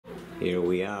Here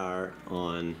we are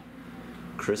on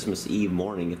Christmas Eve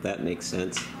morning, if that makes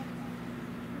sense.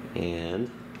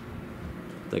 And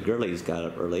the girlies got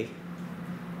up early.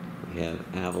 We have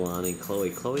Avalon and Chloe.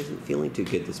 Chloe isn't feeling too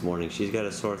good this morning. She's got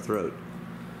a sore throat.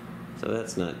 So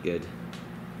that's not good.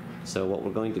 So what we're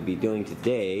going to be doing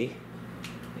today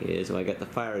is, well, I got the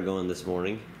fire going this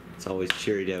morning. It's always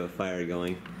cheery to have a fire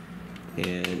going.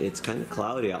 And it's kind of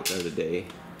cloudy out there today.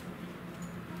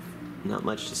 Not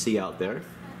much to see out there.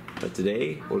 But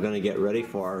today we're going to get ready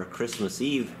for our Christmas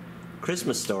Eve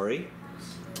Christmas story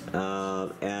in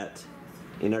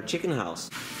our chicken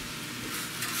house.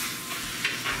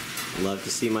 Love to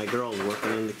see my girls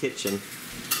working in the kitchen.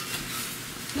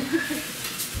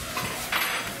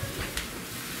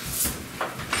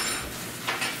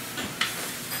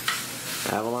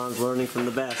 Avalon's learning from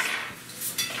the best.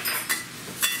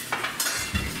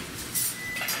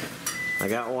 I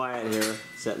got Wyatt here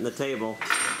setting the table.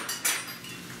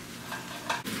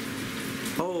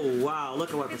 Oh wow, look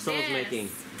at what Priscilla's making.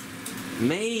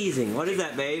 Amazing. What is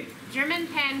that, babe? German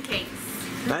pancakes.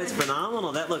 That's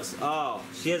phenomenal. That looks, oh,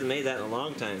 she hasn't made that in a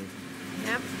long time.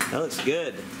 Yep. That looks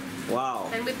good.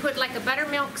 Wow. And we put like a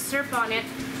buttermilk syrup on it,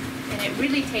 and it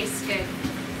really tastes good.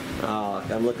 Oh,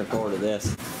 I'm looking forward to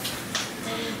this.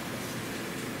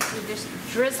 We just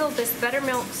drizzle this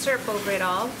buttermilk syrup over it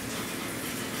all.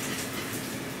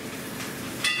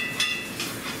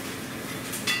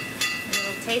 And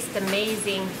it'll taste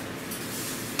amazing.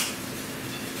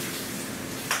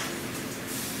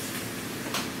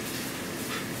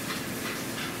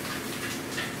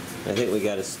 I think we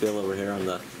got a spill over here on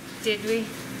the... Did we?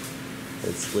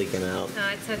 It's leaking out. No,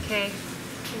 it's okay.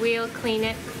 We'll clean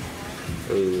it.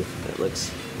 Ooh, that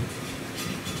looks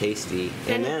tasty.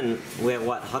 And then we have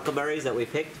what, huckleberries that we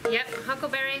picked? Yep,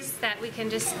 huckleberries that we can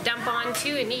just dump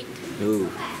onto and eat.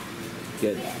 Ooh,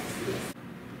 good.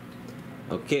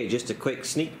 Okay, just a quick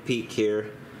sneak peek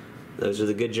here. Those are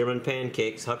the good German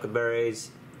pancakes,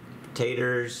 huckleberries,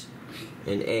 potatoes,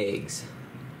 and eggs.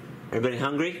 Everybody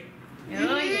hungry?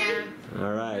 Oh yeah.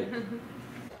 All right.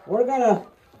 We're gonna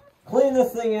clean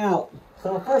this thing out.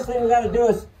 So the first thing we gotta do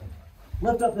is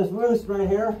lift up this roost right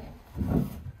here.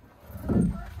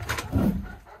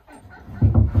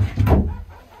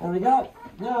 There we go.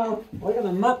 Now we're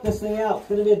gonna muck this thing out. It's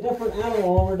gonna be a different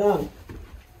animal when we're done.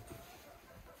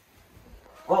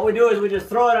 What we do is we just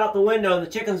throw it out the window and the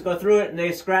chickens go through it and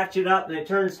they scratch it up and it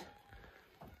turns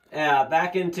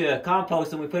back into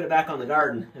compost, and we put it back on the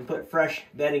garden and put fresh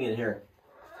bedding in here.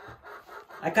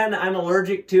 I'm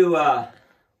allergic to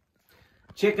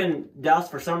chicken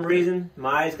dust for some reason.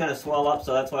 My eyes kind of swell up,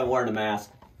 so that's why I'm wearing a mask.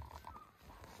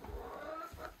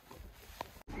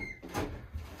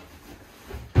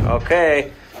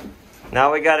 Okay,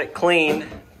 now we got it cleaned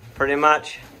pretty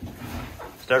much.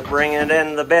 Start bringing it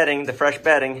in the bedding, the fresh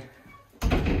bedding.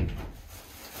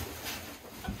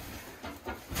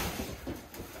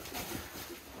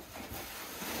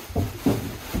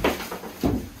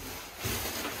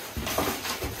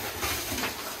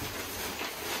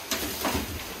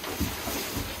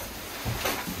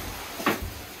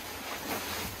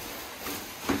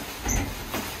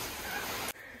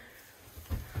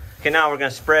 Okay, now we're going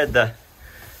to spread the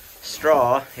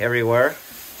straw everywhere.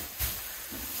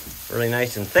 Really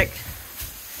nice and thick.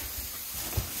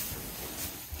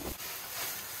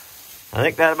 I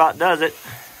think that about does it.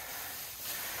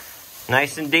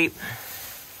 Nice and deep.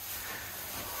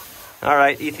 All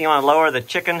right, Ethan, you want to lower the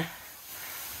chicken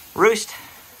roost?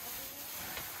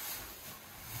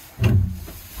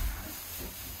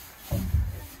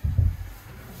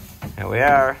 There we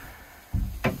are.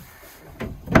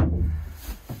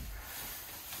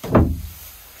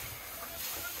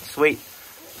 Sweet.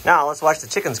 Now let's watch the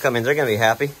chickens come in. They're going to be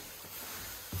happy.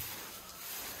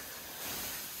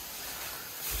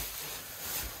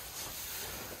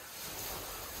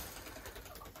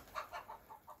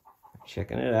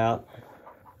 Checking it out.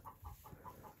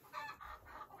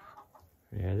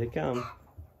 There they come.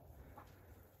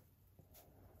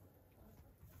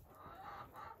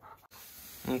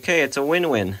 Okay, it's a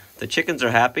win-win. The chickens are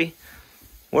happy.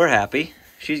 We're happy.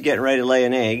 She's getting ready to lay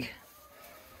an egg.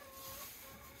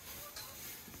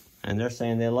 And they're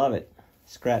saying they love it.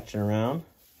 Scratching around.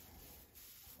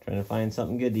 Trying to find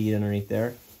something good to eat underneath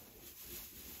there.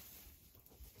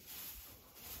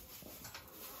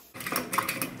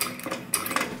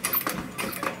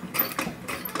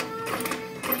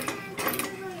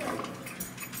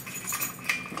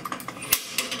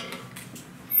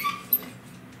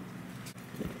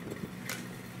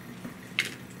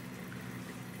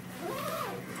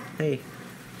 Hey,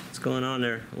 what's going on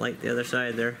there? Light the other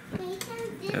side there.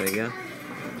 There we go.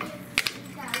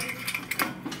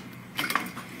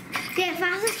 The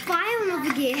fastest flying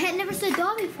over here. I had never seen a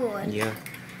dog before. Yeah,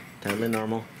 totally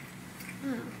normal.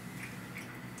 Oh.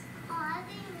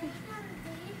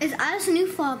 Is Alice a new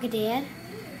fogger, Dad?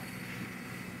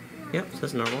 Yep, so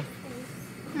that's normal.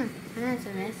 I know it's a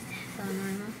mist. So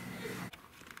normal.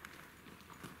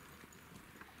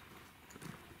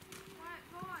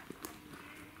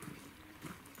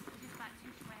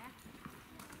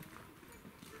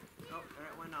 Oh, there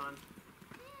it went on.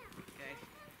 Okay.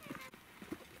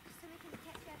 So we can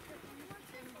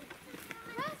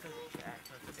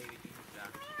catch up with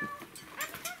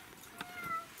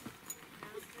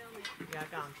Yeah,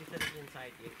 Gang, she said it's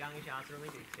inside here. Gang is out room in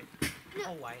No.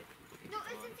 Oh, white. No,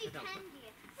 it's in the Sit down.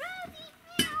 candy. Rosie,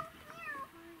 meow,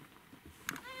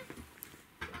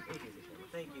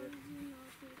 Thank you.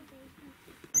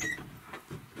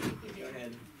 Go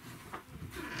ahead.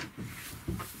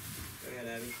 Go ahead,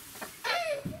 Abby.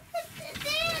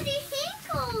 Daddy,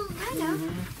 Hinkle. I know.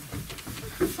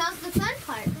 Sounds the fun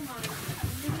part.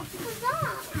 What's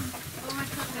that?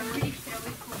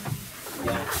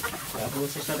 Ja, jag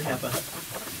måste köra här på.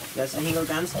 Jag ska hänga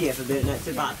ganska ner för det är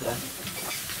inte bättre.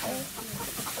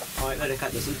 Oj, vad det kan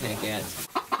det sitta här.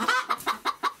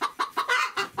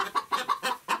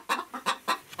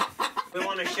 We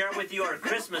want to share with you our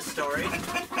Christmas story,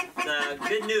 the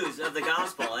good news of the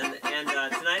gospel, and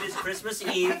tonight is Christmas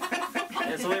Eve,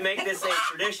 and so we make this a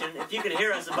tradition. If you can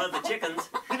hear us above the chickens,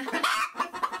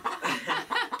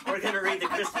 we're going to read the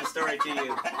Christmas story to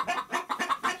you.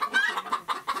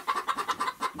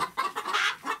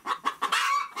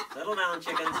 Settle down,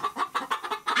 chickens.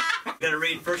 I'm going to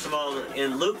read first of all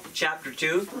in Luke chapter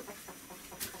 2.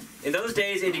 In those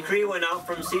days, a decree went out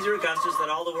from Caesar Augustus that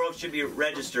all the world should be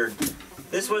registered.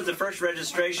 This was the first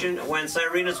registration when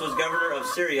Cyrenius was governor of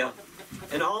Syria,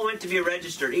 and all went to be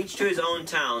registered, each to his own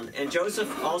town. And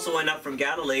Joseph also went up from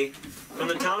Galilee, from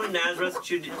the town of Nazareth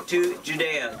to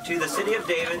Judea, to the city of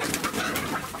David,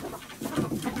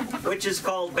 which is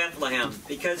called Bethlehem,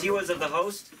 because he was of the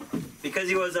house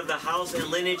and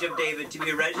lineage of David, to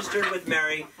be registered with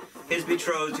Mary, his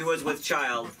betrothed, who was with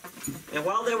child. And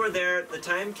while they were there, the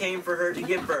time came for her to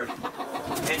give birth.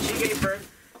 And she gave birth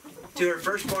to her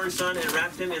firstborn son, and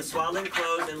wrapped him in swaddling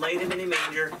clothes, and laid him in a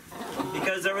manger,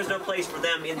 because there was no place for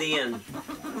them in the inn.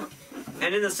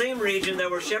 And in the same region there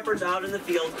were shepherds out in the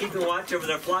field, keeping watch over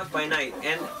their flock by night.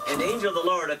 And an angel of the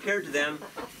Lord appeared to them,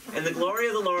 and the glory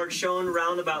of the Lord shone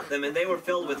round about them, and they were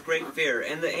filled with great fear.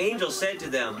 And the angel said to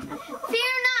them,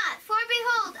 Fear not, for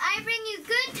behold, I bring you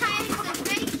good tidings of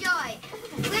great joy,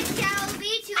 which shall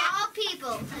be to all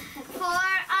people. For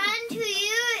unto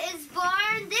you is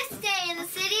born this day in the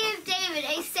city of David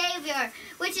a Savior,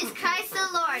 which is Christ the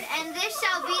Lord. And this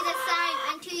shall be the sign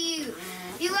unto you.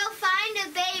 You will find a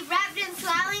babe wrapped in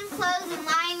swaddling clothes and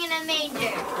lying in a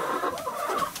manger.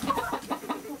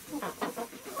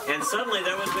 And suddenly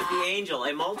there was with the angel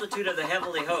a multitude of the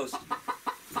heavenly host,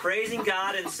 praising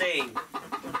God and saying,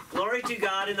 Glory to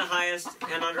God in the highest,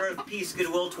 and on earth peace,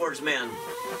 goodwill towards men.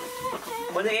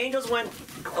 When the angels went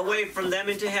away from them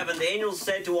into heaven,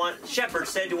 the shepherds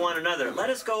said to one another, Let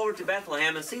us go over to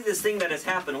Bethlehem and see this thing that has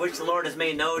happened, which the Lord has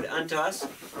made known unto us.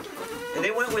 And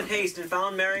they went with haste and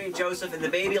found Mary and Joseph and the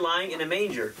baby lying in a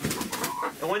manger.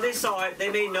 And when they saw it, they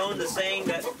made known the saying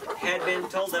that had been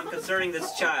told them concerning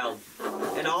this child.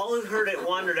 And all who heard it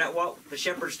wondered at what the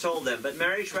shepherds told them. But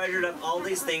Mary treasured up all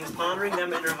these things, pondering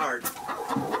them in her heart.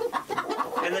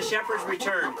 And the shepherds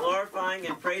returned, glorifying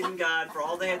and praising God for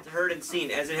all they had heard and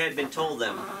seen, as it had been told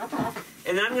them.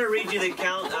 And then I'm going to read you the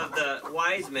account of the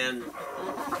wise men.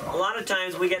 A lot of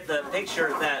times we get the picture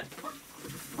that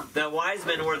the wise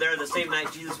men were there the same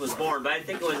night Jesus was born, but I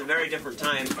think it was a very different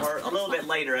time, or a little bit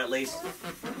later at least.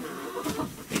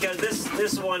 Because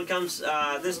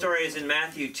this story is in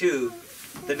Matthew 2,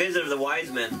 the visit of the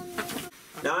wise men.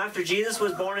 Now after Jesus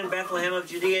was born in Bethlehem of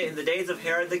Judea in the days of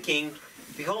Herod the king,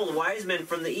 behold, wise men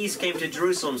from the east came to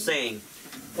Jerusalem, saying,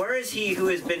 Where is he who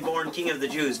has been born King of the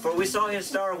Jews? For we saw his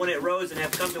star when it rose, and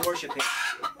have come to worship him.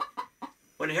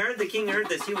 When Herod the king heard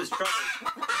this, he was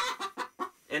troubled,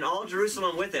 and all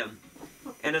Jerusalem with him.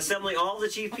 And assembling all the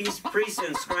chief priests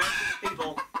and scribes of the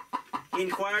people, he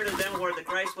inquired of them where the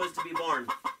Christ was to be born.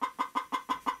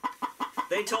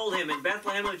 They told him, In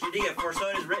Bethlehem of Judea, for so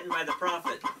it is written by the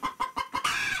prophet.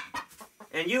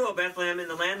 And you, O Bethlehem, in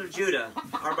the land of Judah,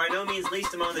 are by no means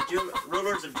least among the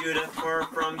rulers of Judah, for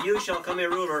from you shall come a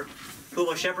ruler who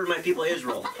will shepherd my people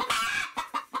Israel.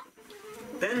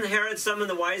 Then Herod summoned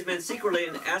the wise men secretly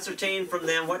and ascertained from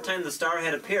them what time the star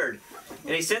had appeared.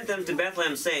 And he sent them to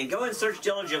Bethlehem, saying, Go and search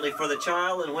diligently for the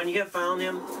child, and when you have found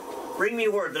him, bring me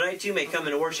word that I too may come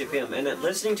and worship him. And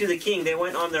listening to the king, they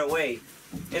went on their way.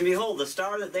 And behold, the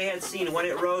star that they had seen when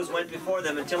it rose went before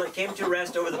them until it came to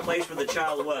rest over the place where the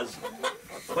child was.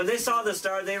 When they saw the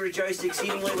star, they rejoiced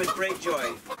exceedingly with great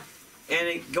joy.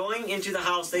 And going into the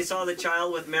house, they saw the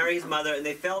child with Mary his mother, and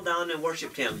they fell down and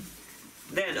worshipped him.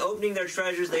 Then, opening their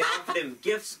treasures, they offered him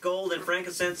gifts, gold, and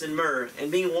frankincense, and myrrh.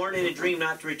 And being warned in a dream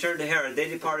not to return to Herod, they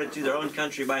departed to their own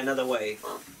country by another way.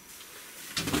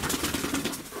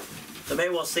 So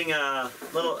maybe we'll sing a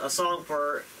song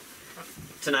for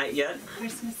tonight yet.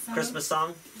 Christmas song. Christmas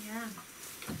song. Yeah.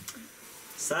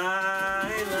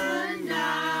 Silent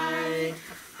night,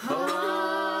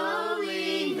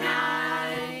 holy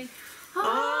night,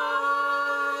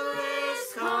 all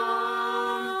is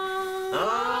calm,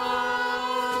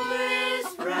 all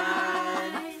is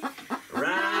bright,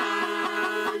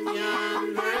 round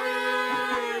young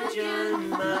virgin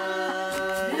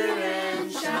mother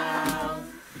and child,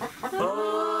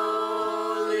 holy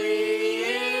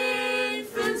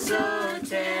infant so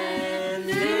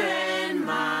tender and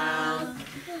mild,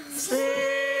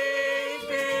 sleep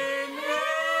in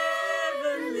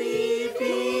heavenly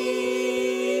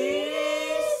peace,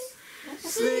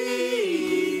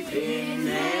 sleep in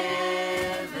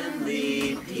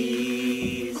heavenly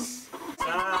peace.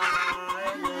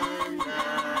 Silent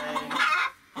night,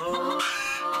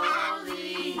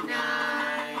 holy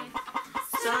night,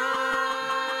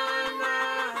 Son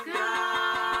of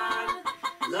God,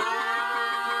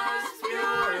 love's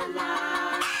pure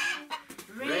light,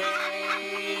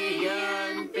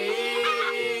 radiant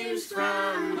beams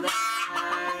from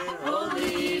thy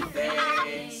holy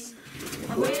face,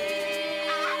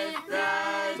 with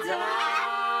the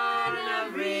dawn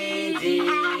of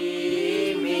redeeming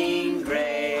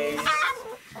grace.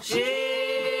 Jesus,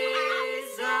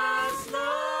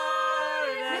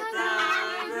 Lord, at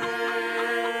thy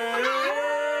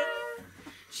birth,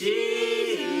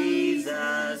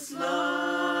 Jesus,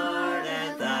 Lord,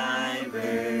 at thy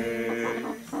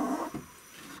birth.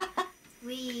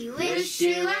 We Wish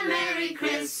you a Merry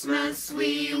Christmas.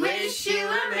 We wish you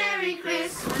a Merry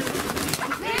Christmas.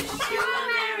 Wish you a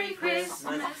Merry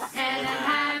Christmas and a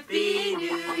Happy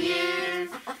New Year.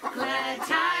 Glad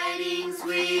tidings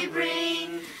we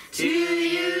bring to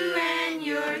you and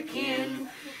your kin.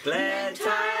 Glad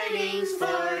tidings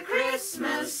for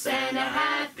Christmas and a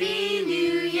Happy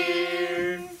New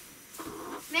Year.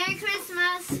 Merry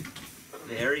Christmas.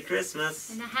 Merry Christmas.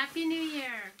 And a Happy New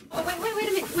Year. Oh,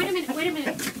 wait a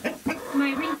minute.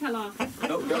 My ring fell off.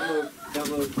 Oh, don't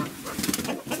move.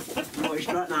 Oh, you're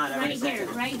strutting on every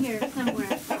second. Right here,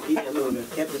 somewhere. Keep it moving.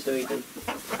 Keep it so you can.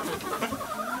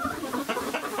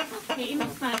 Okay, ini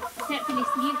pa. Set for this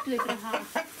new to the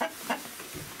house.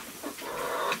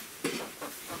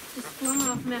 Just flung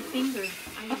off my finger.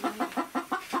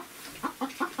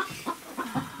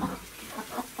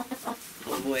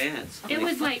 Oh boy, ads. It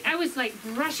was like, I was like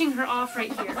brushing her off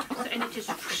right here. So, and it just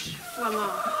whoosh, flung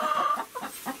off.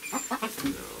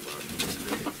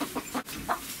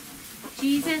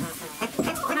 Jesus,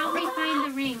 help me find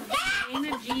the ring. In the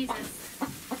name of Jesus.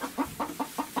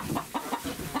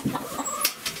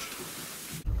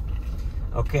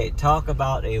 Okay, talk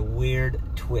about a weird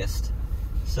twist.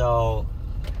 So,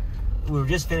 we were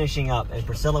just finishing up, and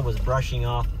Priscilla was brushing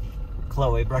off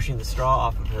Chloe, brushing the straw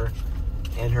off of her,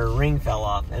 and her ring fell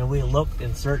off. And we looked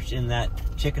and searched in that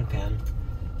chicken pen,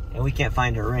 and we can't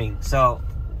find her ring. So,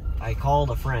 I called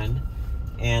a friend,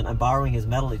 and I'm borrowing his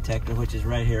metal detector, which is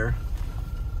right here.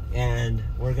 And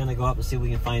we're gonna go up and see if we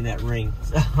can find that ring.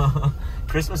 So,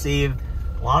 Christmas Eve,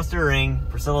 lost her ring,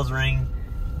 Priscilla's ring,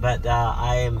 but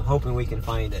I am hoping we can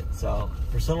find it. So,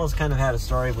 Priscilla's kind of had a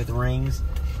story with rings.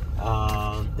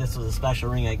 This was a special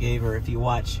ring I gave her. If you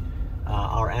watch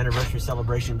our anniversary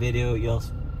celebration video, you'll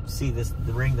see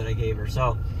the ring that I gave her.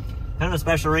 So, kind of a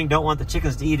special ring. Don't want the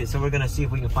chickens to eat it, so we're gonna see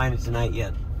if we can find it tonight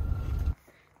yet.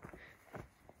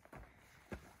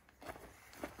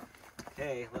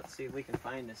 Okay, let's see if we can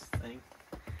find this thing.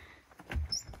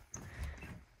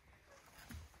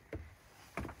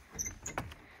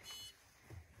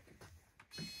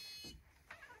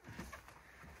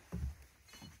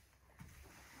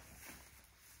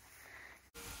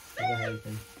 Go ahead,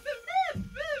 Ethan.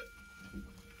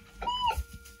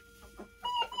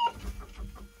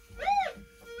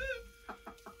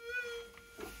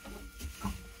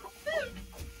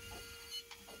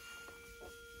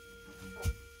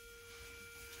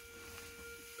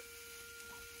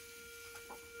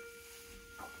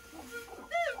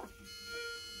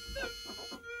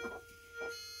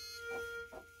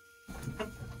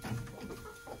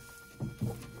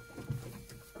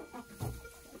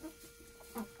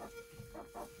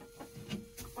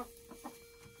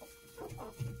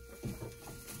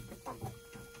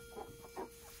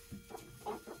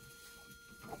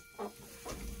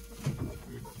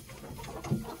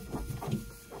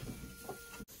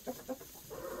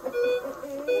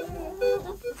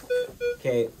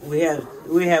 Okay,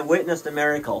 we have witnessed a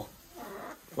miracle.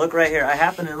 Look right here. I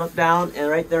happen to look down, and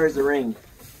right there is the ring.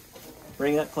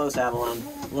 Bring it up close, Avalon.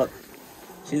 Look.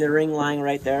 See the ring lying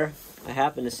right there? I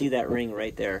happen to see that ring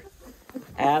right there.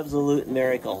 Absolute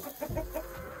miracle.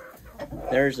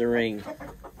 There's the ring.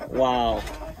 Wow.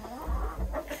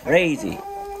 Crazy.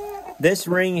 This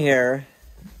ring here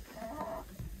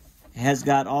has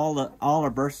got all our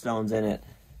birthstones in it.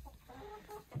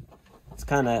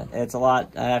 It's a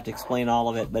lot. I have to explain all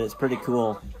of it, but it's pretty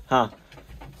cool. Huh.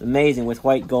 It's amazing with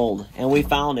white gold. And we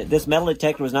found it. This metal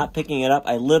detector was not picking it up.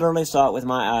 I literally saw it with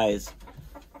my eyes.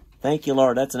 Thank you,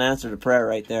 Lord. That's an answer to prayer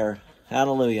right there.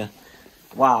 Hallelujah.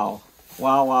 Wow.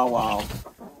 Wow, wow, wow.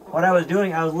 What I was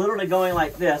doing, I was literally going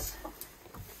like this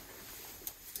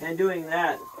and doing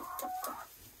that.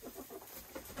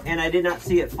 And I did not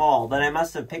see it fall, but I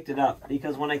must have picked it up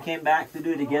because when I came back to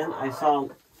do it again, I saw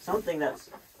something that's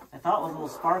I thought was a little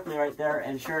sparkly right there,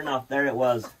 and sure enough, there it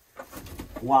was.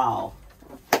 Wow.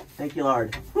 Thank you,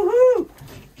 Lord. Woohoo!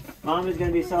 Mom is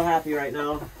going to be so happy right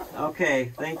now.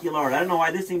 Okay, thank you, Lord. I don't know why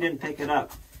this thing didn't pick it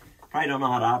up. Probably don't know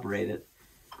how to operate it.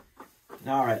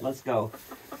 All right, let's go.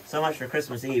 So much for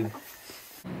Christmas Eve.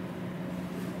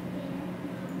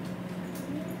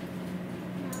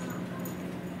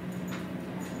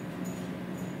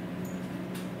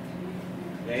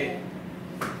 Okay.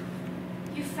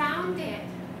 You found it.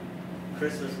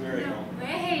 Christmas miracle. No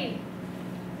way.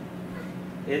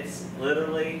 It's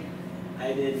literally,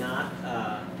 I did not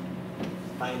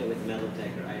find it with a metal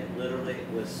detector. I literally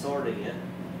was sorting it.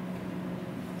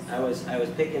 I was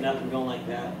picking it up and going like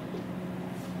that.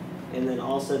 And then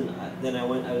all of a sudden,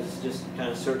 I was just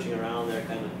kind of searching around there,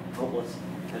 kind of hopeless.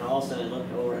 And all of a sudden I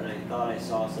looked over and I thought I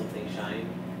saw something shine,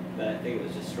 but I think it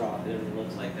was just straw. Everything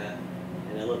looks like that.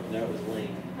 And I looked, and there it was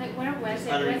laying. Like, where was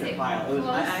it? Underneath Was the it pile. It was,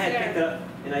 I had close picked it up,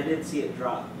 and I did see it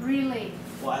drop. Really?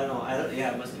 Well, I don't know.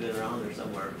 Yeah, it must have been around there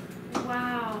somewhere.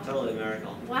 Wow. Totally a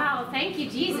miracle. Wow. Thank you,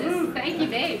 Jesus. Thank you,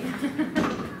 babe.